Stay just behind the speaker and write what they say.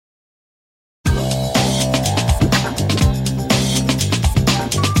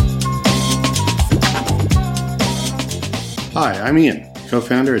Hi, I'm Ian,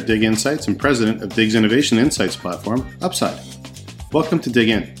 co-founder at Dig Insights and president of Dig's innovation insights platform, Upside. Welcome to Dig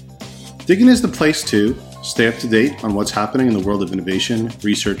In. Dig In is the place to stay up to date on what's happening in the world of innovation,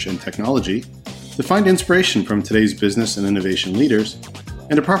 research, and technology, to find inspiration from today's business and innovation leaders,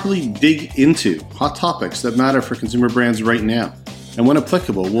 and to properly dig into hot topics that matter for consumer brands right now. And when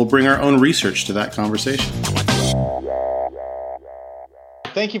applicable, we'll bring our own research to that conversation.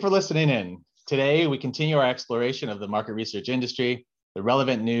 Thank you for listening in. Today, we continue our exploration of the market research industry, the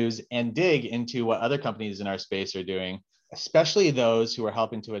relevant news, and dig into what other companies in our space are doing, especially those who are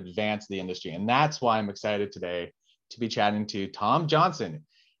helping to advance the industry. And that's why I'm excited today to be chatting to Tom Johnson,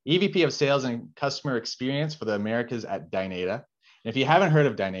 EVP of Sales and Customer Experience for the Americas at Dynata. And if you haven't heard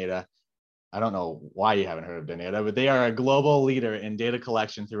of Dynata, I don't know why you haven't heard of Dynata, but they are a global leader in data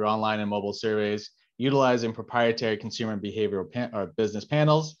collection through online and mobile surveys, utilizing proprietary consumer and behavioral business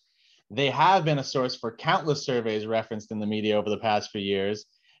panels. They have been a source for countless surveys referenced in the media over the past few years.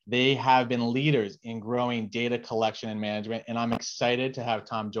 They have been leaders in growing data collection and management, and I'm excited to have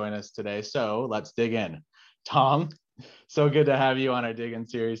Tom join us today. So let's dig in. Tom, so good to have you on our Dig In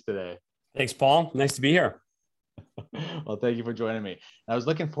series today. Thanks, Paul. Nice to be here. Well, thank you for joining me. I was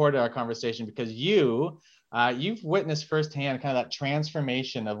looking forward to our conversation because you've witnessed firsthand kind of that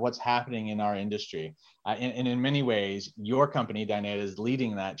transformation of what's happening in our industry. And in many ways, your company, Dynata, is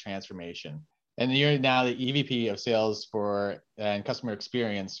leading that transformation. And you're now the EVP of Sales and Customer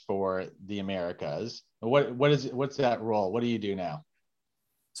Experience for the Americas. What's that role? What do you do now?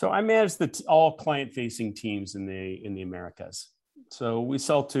 So I manage all client-facing teams in the Americas. So we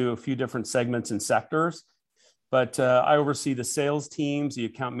sell to a few different segments and sectors, but I oversee the sales teams, the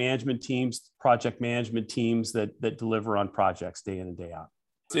account management teams, project management teams that deliver on projects day in and day out.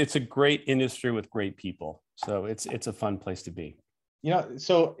 It's a great industry with great people. So it's a fun place to be.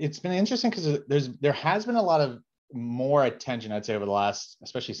 So it's been interesting because there has been a lot of more attention, I'd say, over the last,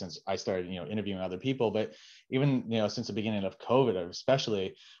 especially since I started, interviewing other people, but even, since the beginning of COVID,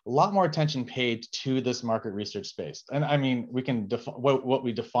 especially, a lot more attention paid to this market research space. And I mean, we can what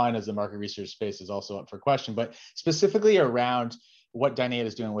we define as the market research space is also up for question, but specifically around what Dynata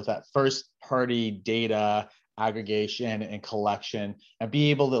is doing with that first party data aggregation and collection, and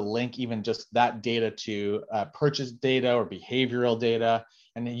be able to link even just that data to purchase data or behavioral data,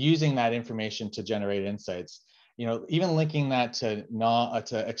 and then using that information to generate insights. Even linking that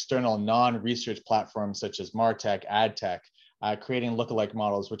to external non-research platforms such as MarTech, AdTech, creating lookalike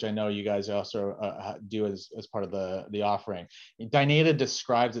models, which I know you guys also do as part of the offering. Dynata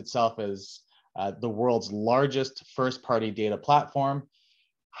describes itself as the world's largest first-party data platform.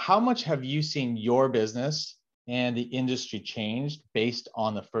 How much have you seen your business and the industry changed based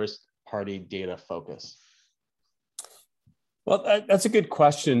on the first-party data focus? Well, that's a good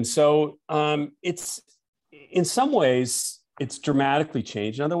question. So it's in some ways it's dramatically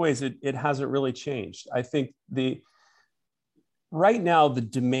changed. In other ways, it hasn't really changed. I think right now the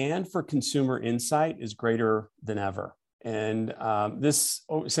demand for consumer insight is greater than ever. And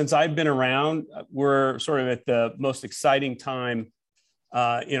since I've been around, we're sort of at the most exciting time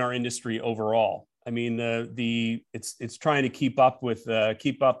in our industry overall. I mean, it's trying to keep up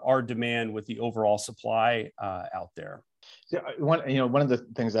our demand with the overall supply out there. One of the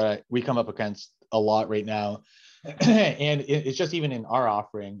things that we come up against a lot right now, and it's just even in our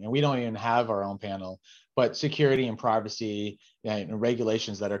offering, and we don't even have our own panel, but security and privacy and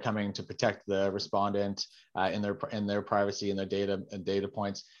regulations that are coming to protect the respondent in their privacy and their data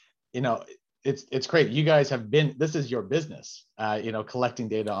points. It's great. You guys this is your business, collecting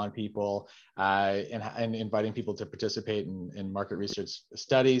data on people and inviting people to participate in market research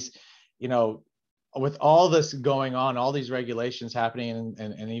studies. With all this going on, all these regulations happening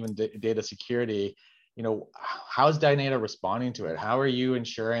and even data security, how's Dynata responding to it? How are you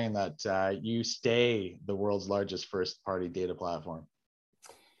ensuring that you stay the world's largest first-party data platform?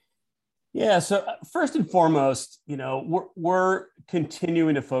 Yeah, so first and foremost, we're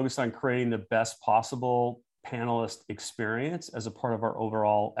continuing to focus on creating the best possible panelist experience as a part of our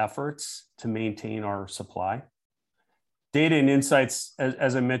overall efforts to maintain our supply. Data and insights,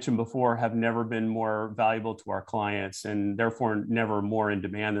 as I mentioned before, have never been more valuable to our clients and therefore never more in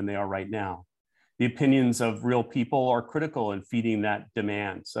demand than they are right now. The opinions of real people are critical in feeding that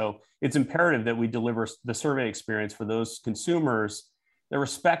demand. So it's imperative that we deliver the survey experience for those consumers that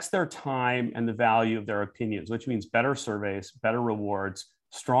respects their time and the value of their opinions, which means better surveys, better rewards,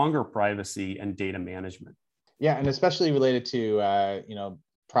 stronger privacy, and data management. Yeah, and especially related to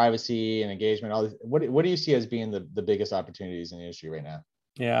privacy and engagement. All this, what do you see as being the biggest opportunities in the industry right now?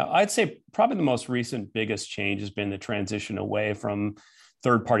 Yeah, I'd say probably the most recent biggest change has been the transition away from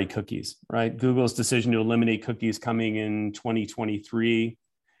third-party cookies, right? Google's decision to eliminate cookies coming in 2023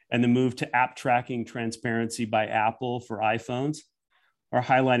 and the move to app tracking transparency by Apple for iPhones are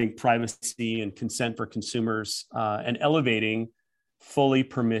highlighting privacy and consent for consumers and elevating fully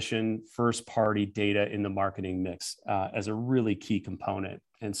permissioned first-party data in the marketing mix as a really key component.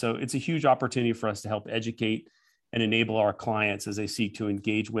 And so it's a huge opportunity for us to help educate and enable our clients as they seek to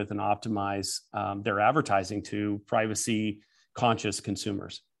engage with and optimize their advertising to privacy-conscious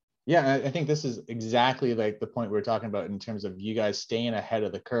consumers. Yeah, I think this is exactly like the point we were talking about in terms of you guys staying ahead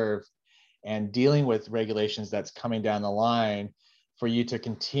of the curve and dealing with regulations that's coming down the line for you to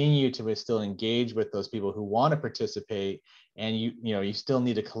continue to still engage with those people who want to participate. And you still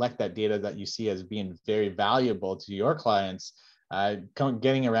need to collect that data that you see as being very valuable to your clients.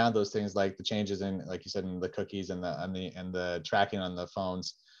 Getting around those things like the changes in, like you said, in the cookies and the tracking on the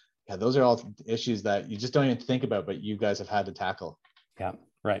phones. Yeah, those are all issues that you just don't even think about, but you guys have had to tackle. Yeah,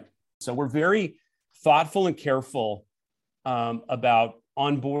 right. So we're very thoughtful and careful about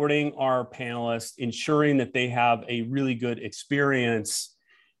onboarding our panelists, ensuring that they have a really good experience.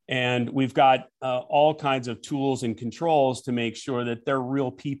 And we've got all kinds of tools and controls to make sure that they're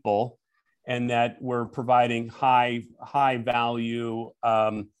real people and that we're providing high value,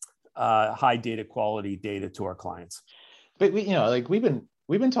 high data quality data to our clients. But we've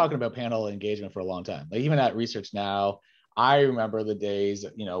been talking about panel engagement for a long time. Like even at Research Now, I remember the days,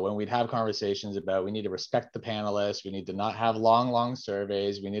 when we'd have conversations about we need to respect the panelists, we need to not have long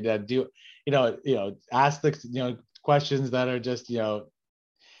surveys, we need to do, ask the questions that are just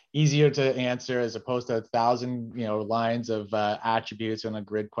easier to answer as opposed to 1,000 lines of attributes on a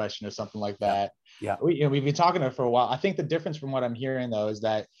grid question or something like that. Yeah. We've been talking about it for a while. I think the difference from what I'm hearing though is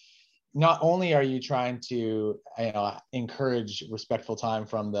that not only are you trying to encourage respectful time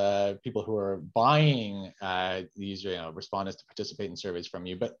from the people who are buying these respondents to participate in surveys from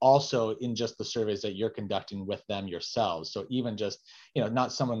you, but also in just the surveys that you're conducting with them yourselves. So even just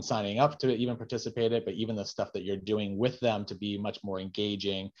not someone signing up to even participate it, but even the stuff that you're doing with them to be much more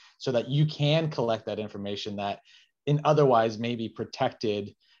engaging, so that you can collect that information that in otherwise may be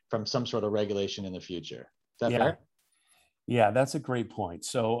protected from some sort of regulation in the future. Is that fair? Yeah, that's a great point.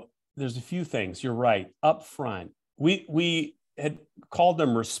 So there's a few things. You're right. Up front, we had called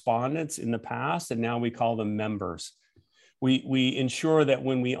them respondents in the past, and now we call them members. We ensure that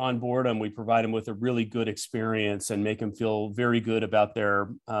when we onboard them, we provide them with a really good experience and make them feel very good about their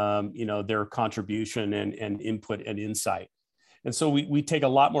contribution and input and insight. And so we take a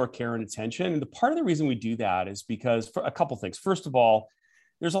lot more care and attention. And the part of the reason we do that is because for a couple of things. First of all,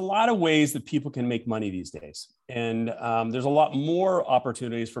 there's a lot of ways that people can make money these days. And there's a lot more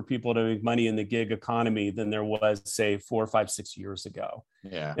opportunities for people to make money in the gig economy than there was, say, 4, 5, 6 years ago.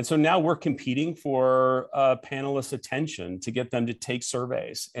 Yeah. And so now we're competing for panelists' attention to get them to take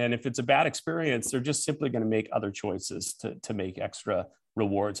surveys. And if it's a bad experience, they're just simply going to make other choices to make extra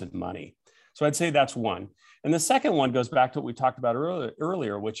rewards and money. So I'd say that's one. And the second one goes back to what we talked about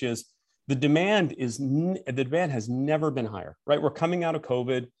earlier, which is the demand has never been higher, right? We're coming out of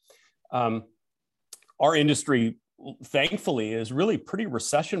COVID. Our industry, thankfully, is really pretty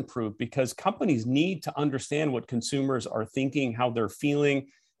recession-proof because companies need to understand what consumers are thinking, how they're feeling,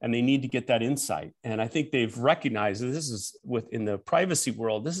 and they need to get that insight. And I think they've recognized that this is within the privacy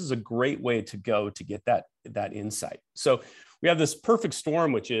world, this is a great way to go to get that insight. So we have this perfect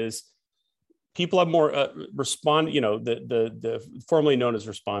storm, which is people have more the formerly known as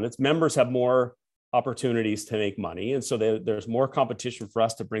respondents. Members have more opportunities to make money, and so there's more competition for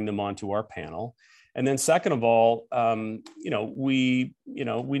us to bring them onto our panel. And then, second of all, we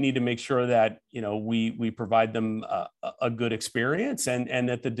need to make sure that we provide them a good experience, and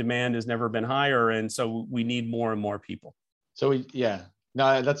that the demand has never been higher, and so we need more and more people. So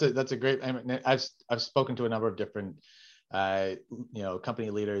that's a great. I mean, I've spoken to a number of different company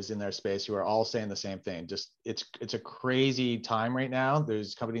leaders in their space who are all saying the same thing. Just it's a crazy time right now.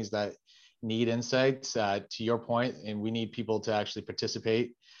 There's companies that need insights, to your point, and we need people to actually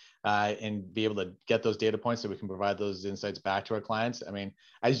participate and be able to get those data points so we can provide those insights back to our clients. I mean,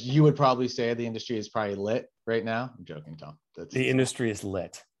 as you would probably say, the industry is probably lit right now. I'm joking, Tom. The industry is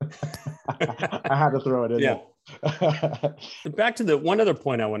lit. I had to throw it in. Yeah. Back to the one other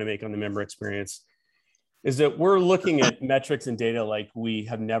point I want to make on the member experience is that we're looking at metrics and data like we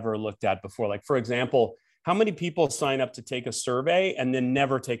have never looked at before. Like, for example, how many people sign up to take a survey and then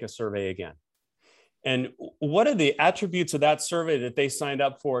never take a survey again? And what are the attributes of that survey that they signed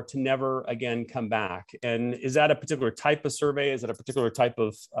up for to never again come back? And is that a particular type of survey? Is it a particular type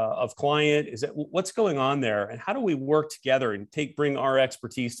of client? What's going on there? And how do we work together and bring our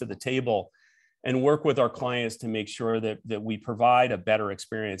expertise to the table and work with our clients to make sure that we provide a better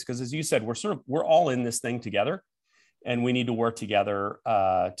experience. Because as you said, we're all in this thing together, and we need to work together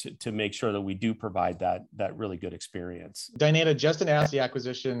to make sure that we do provide that really good experience. Dynata just announced the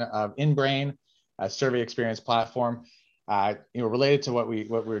acquisition of InBrain, a survey experience platform. Related to what we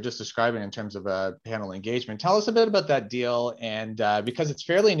were just describing in terms of panel engagement. Tell us a bit about that deal, and because it's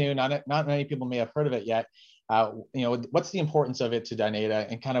fairly new, not many people may have heard of it yet. What's the importance of it to Dynata,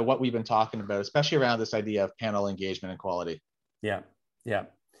 and kind of what we've been talking about, especially around this idea of panel engagement and quality? Yeah.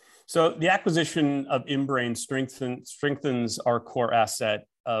 So the acquisition of InBrain strengthens our core asset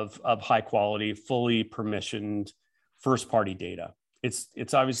of high quality, fully permissioned first-party data.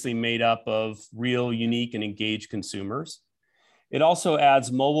 It's obviously made up of real, unique, and engaged consumers. It also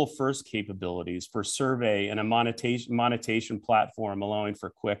adds mobile-first capabilities for survey and a monetization platform, allowing for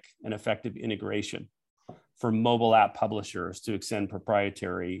quick and effective integration for mobile app publishers to extend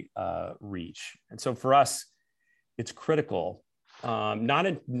proprietary reach. And so for us, it's critical,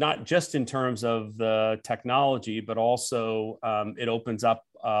 not just in terms of the technology, but also it opens up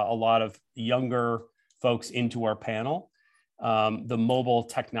a lot of younger folks into our panel. The mobile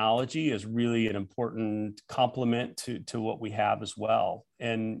technology is really an important complement to what we have as well.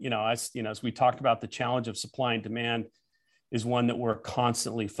 And as we talked about, the challenge of supply and demand is one that we're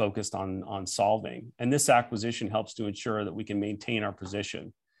constantly focused on solving. And this acquisition helps to ensure that we can maintain our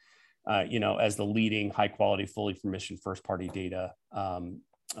position, as the leading high quality, fully permissioned first party data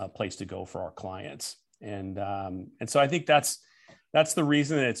place to go for our clients. And so I think that's the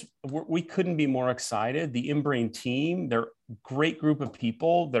reason that we couldn't be more excited. The InBrain team, they're a great group of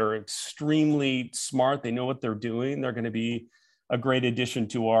people. They're extremely smart. They know what they're doing. They're going to be a great addition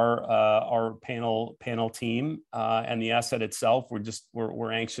to our panel team, and the asset itself.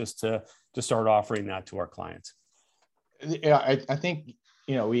 We're anxious to start offering that to our clients. Yeah, I think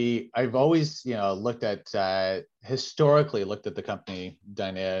I've always historically looked at the company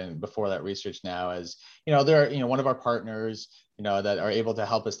Dynata, and before that research now, as they're one of our partners that are able to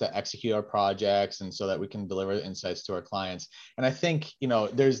help us to execute our projects, and so that we can deliver insights to our clients. And I think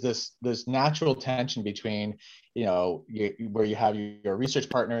there's this natural tension between where you have your research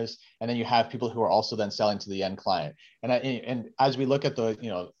partners, and then you have people who are also then selling to the end client. And as we look at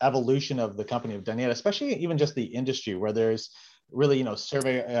the evolution of the company of Dynata, especially even just the industry, where there's really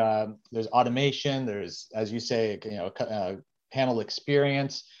survey, there's automation, there's, as you say, panel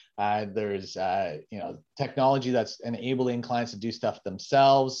experience. There's technology that's enabling clients to do stuff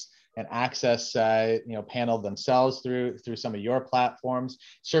themselves and access panel themselves through some of your platforms.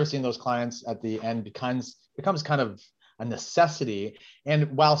 Servicing those clients at the end becomes kind of a necessity.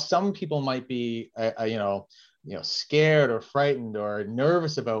 And while some people might be scared or frightened or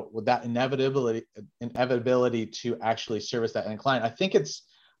nervous about that inevitability to actually service that end client, I think it's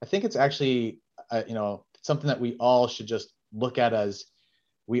actually something that we all should just look at as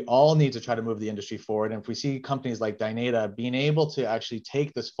we all need to try to move the industry forward. And if we see companies like Dynata being able to actually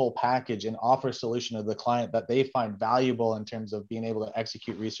take this full package and offer a solution to the client that they find valuable in terms of being able to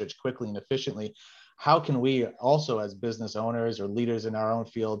execute research quickly and efficiently, how can we also, as business owners or leaders in our own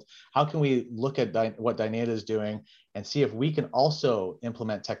field, how can we look at what Dynata is doing and see if we can also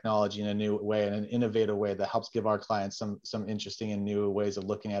implement technology in a new way, in an innovative way that helps give our clients some interesting and new ways of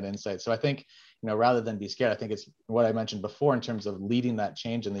looking at insights. So I think, rather than be scared, I think it's what I mentioned before in terms of leading that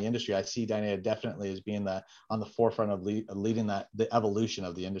change in the industry. I see Dynata definitely as being on the forefront of leading the evolution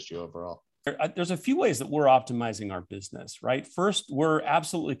of the industry overall. There's a few ways that we're optimizing our business, right? First, we're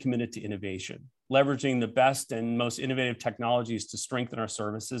absolutely committed to innovation, leveraging the best and most innovative technologies to strengthen our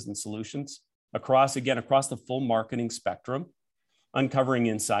services and solutions across the full marketing spectrum, uncovering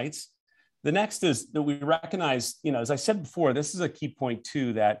insights. The next is that we recognize, as I said before, this is a key point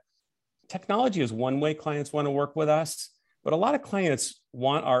too, that technology is one way clients want to work with us, but a lot of clients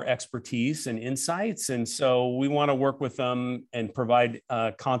want our expertise and insights. And so we want to work with them and provide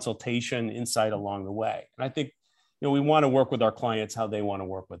consultation, insight along the way. And I think, we want to work with our clients how they want to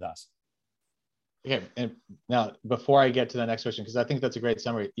work with us. Okay, and now before I get to the next question, because I think that's a great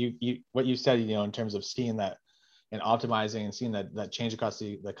summary, what you said, in terms of seeing that and optimizing and seeing that change across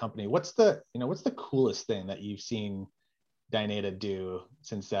the company, what's the coolest thing that you've seen Dynata do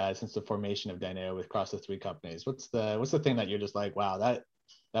since the formation of Dynata across the three companies? What's the thing that you're just like, wow, that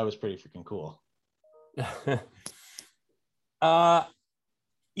was pretty freaking cool?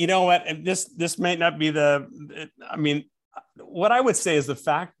 You know what? This might not be what I would say is the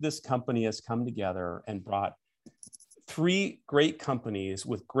fact this company has come together and brought three great companies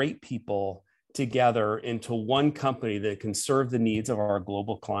with great people together into one company that can serve the needs of our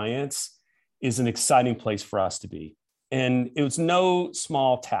global clients is an exciting place for us to be. And it was no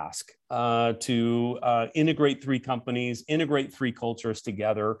small task to integrate 3 companies, integrate 3 cultures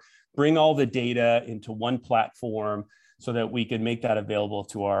together, bring all the data into one platform so that we can make that available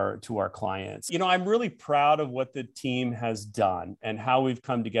to our clients. I'm really proud of what the team has done and how we've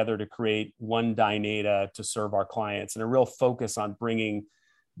come together to create one Dynata to serve our clients, and a real focus on bringing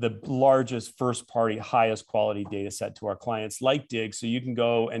the largest first party, highest quality data set to our clients like Dig, so you can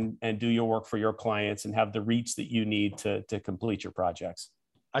go and do your work for your clients and have the reach that you need to complete your projects.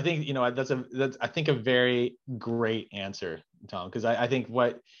 I think, that's I think a very great answer, Tom, because I think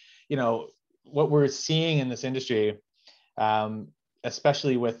what we're seeing in this industry,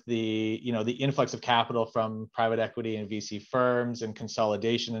 especially with the influx of capital from private equity and VC firms and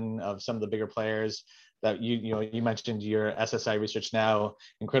consolidation of some of the bigger players, that you mentioned your SSI Research Now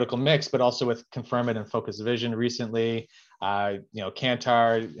in Critical Mix, but also with Confirmit and Focus Vision recently,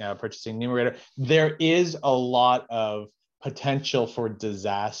 Kantar purchasing Numerator. There is a lot of potential for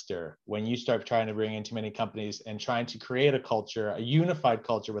disaster when you start trying to bring in too many companies and trying to create a culture, a unified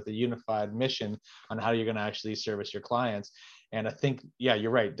culture with a unified mission on how you're going to actually service your clients. And I think, yeah, you're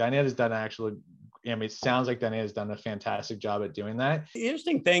right. Dynata's done it sounds like Dynata's done a fantastic job at doing that. The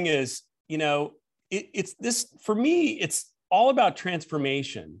interesting thing is, it's this, for me, it's all about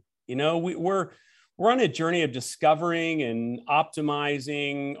transformation. We're on a journey of discovering and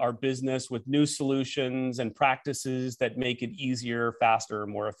optimizing our business with new solutions and practices that make it easier, faster,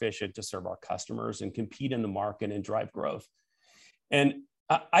 more efficient to serve our customers and compete in the market and drive growth. And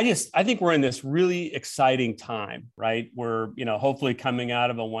I think we're in this really exciting time, right? We're, hopefully coming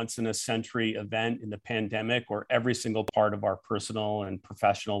out of a once in a century event in the pandemic where every single part of our personal and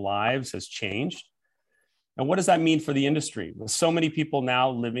professional lives has changed. And what does that mean for the industry? With so many people now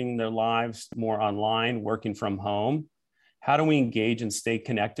living their lives more online, working from home, how do we engage and stay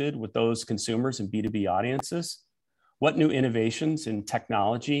connected with those consumers and B2B audiences? What new innovations in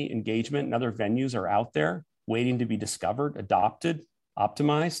technology, engagement, and other venues are out there waiting to be discovered, adopted,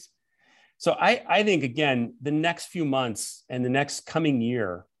 optimized? So I think, again, the next few months and the next coming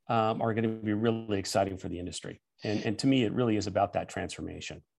year are going to be really exciting for the industry. And to me, it really is about that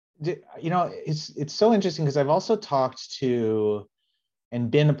transformation. It's so interesting because I've also talked to and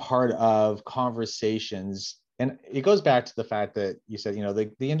been a part of conversations, and it goes back to the fact that you said,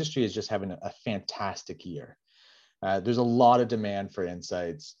 the industry is just having a fantastic year. There's a lot of demand for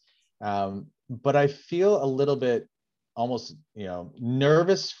insights, but I feel a little bit almost,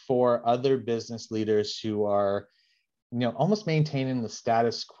 nervous for other business leaders who are, almost maintaining the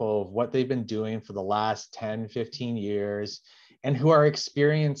status quo of what they've been doing for the last 10, 15 years, and who are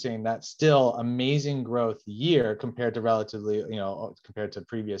experiencing that still amazing growth year compared to compared to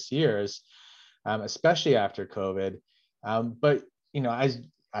previous years, especially after COVID. But,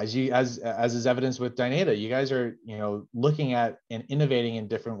 as is evidenced with Dynata, you guys are, looking at and innovating in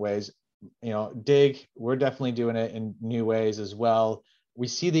different ways. Dig, we're definitely doing it in new ways as well. We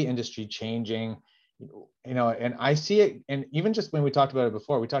see the industry changing, and I see it. And even just when we talked about it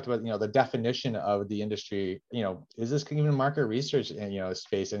before, we talked about, the definition of the industry, is this even market research,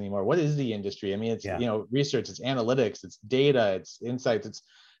 space anymore? What is the industry? I mean, it's, research, it's analytics, it's data, it's insights, it's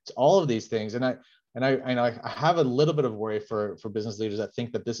all of these things. And I have a little bit of worry for business leaders that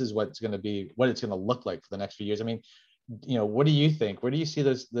think that this is what it's going to look like for the next few years. I mean, what do you think? Where do you see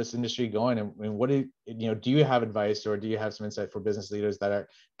this industry going? And what do you have advice, or do you have some insight for business leaders that are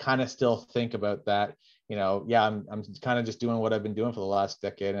kind of still think about that? I'm kind of just doing what I've been doing for the last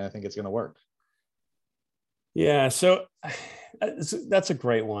decade, and I think it's going to work. Yeah, so that's a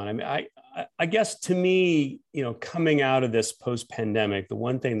great one. I mean, I guess to me, coming out of this post-pandemic, the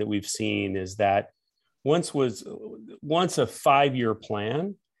one thing that we've seen is that once a 5-year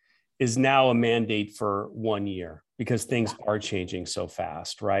plan is now a mandate for 1 year, because things are changing so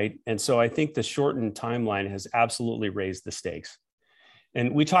fast, right? And so I think the shortened timeline has absolutely raised the stakes.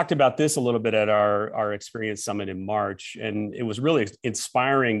 And we talked about this a little bit at our Experience Summit in March, and it was really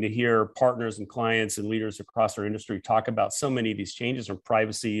inspiring to hear partners and clients and leaders across our industry talk about so many of these changes, from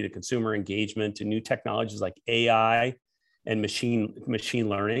privacy to consumer engagement to new technologies like AI and machine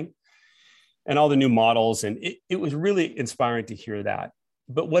learning and all the new models. And it was really inspiring to hear that.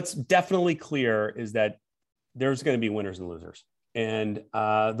 But what's definitely clear is that there's going to be winners and losers. And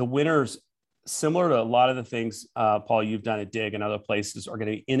the winners, similar to a lot of the things, Paul, you've done at Dig and other places, are going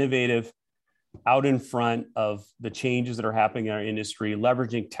to be innovative, out in front of the changes that are happening in our industry,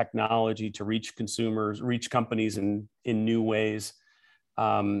 leveraging technology to reach consumers, reach companies in new ways.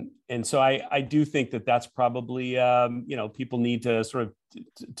 And so I do think that that's probably, people need to sort of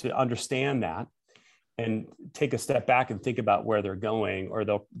to understand that and take a step back and think about where they're going, or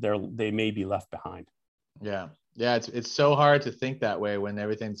they may be left behind. Yeah. Yeah, it's so hard to think that way when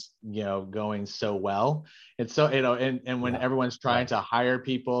everything's, going so well. It's so, and when everyone's trying to hire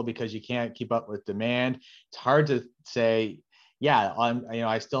people because you can't keep up with demand, it's hard to say, yeah,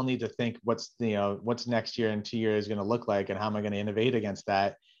 I still need to think what's next year and 2 years going to look like, and how am I going to innovate against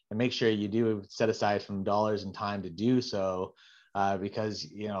that, and make sure you do set aside some dollars and time to do so, because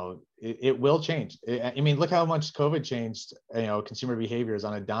it will change. I mean, look how much COVID changed, consumer behaviors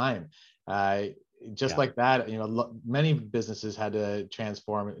on a dime. Like that, many businesses had to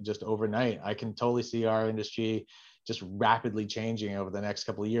transform just overnight. I can totally see our industry just rapidly changing over the next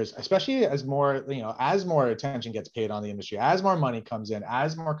couple of years, especially as more attention gets paid on the industry, as more money comes in,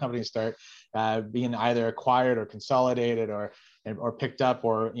 as more companies start being either acquired or consolidated or picked up,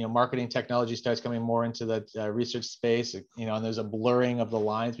 or marketing technology starts coming more into the research space, and there's a blurring of the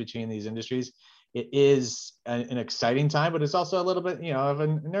lines between these industries. It is an exciting time, but it's also a little bit, of a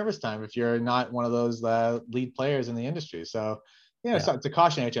nervous time if you're not one of those lead players in the industry. So, so it's a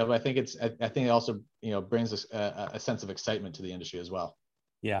cautionary tale, but I think it also, brings us a sense of excitement to the industry as well.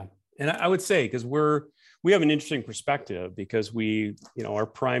 Yeah. And I would say, because we have an interesting perspective, because we, our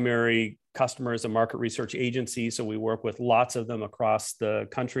primary customer is a market research agency. So we work with lots of them across the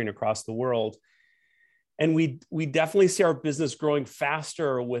country and across the world. And we definitely see our business growing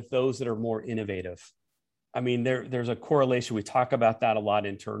faster with those that are more innovative. I mean, there's a correlation. We talk about that a lot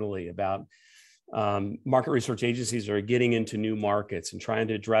internally, about market research agencies are getting into new markets and trying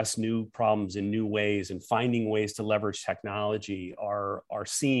to address new problems in new ways, and finding ways to leverage technology are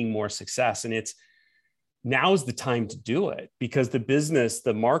seeing more success. And now's the time to do it, because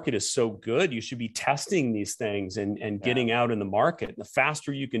the market is so good. You should be testing these things and getting out in the market. And the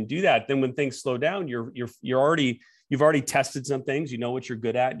faster you can do that, then when things slow down, you've already tested some things, what you're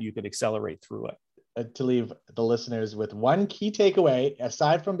good at, and you can accelerate through it. To leave the listeners with one key takeaway,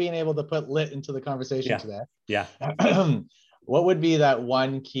 aside from being able to put lit into the conversation today. Yeah. What would be that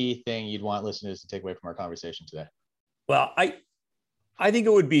one key thing you'd want listeners to take away from our conversation today? Well, I think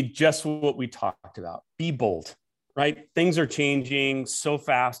it would be just what we talked about. Be bold, right? Things are changing so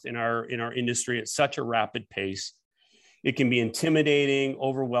fast in our industry at such a rapid pace. It can be intimidating,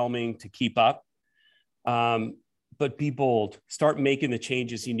 overwhelming to keep up. But be bold. Start making the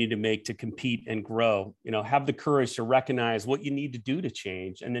changes you need to make to compete and grow. Have the courage to recognize what you need to do to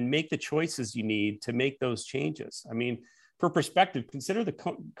change, and then make the choices you need to make those changes. I mean, for perspective, consider the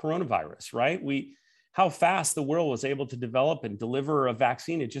coronavirus, right? How fast the world was able to develop and deliver a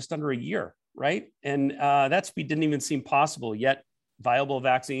vaccine in just under a year, right? And that speed didn't even seem possible, yet viable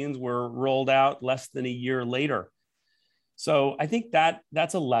vaccines were rolled out less than a year later. So I think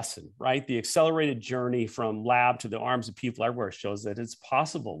that's a lesson, right? The accelerated journey from lab to the arms of people everywhere shows that it's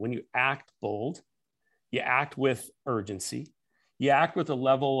possible. When you act bold, you act with urgency, you act with a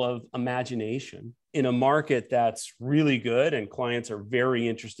level of imagination in a market that's really good, and clients are very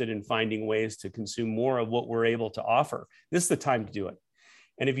interested in finding ways to consume more of what we're able to offer. This is the time to do it.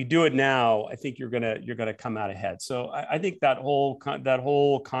 And if you do it now, I think you're gonna come out ahead. So I think that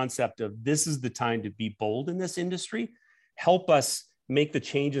whole concept of this is the time to be bold in this industry, help us make the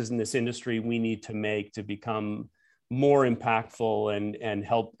changes in this industry we need to make to become more impactful and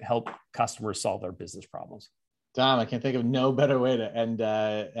help customers solve their business problems. Tom, I can think of no better way to end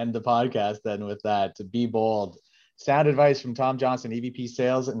the podcast than with that. To be bold. Sound advice from Tom Johnson, EVP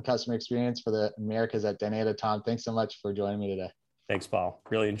Sales and Customer Experience for the Americas at Dynata. Tom, thanks so much for joining me today. Thanks, Paul.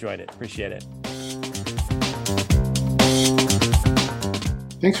 Really enjoyed it. Appreciate it.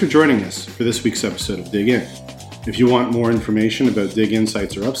 Thanks for joining us for this week's episode of Dig In. If you want more information about Dig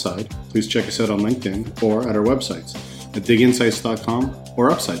Insights or Upside, please check us out on LinkedIn or at our websites at diginsights.com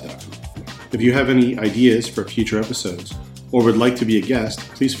or upside.com. If you have any ideas for future episodes or would like to be a guest,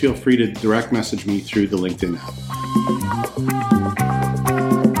 please feel free to direct message me through the LinkedIn app.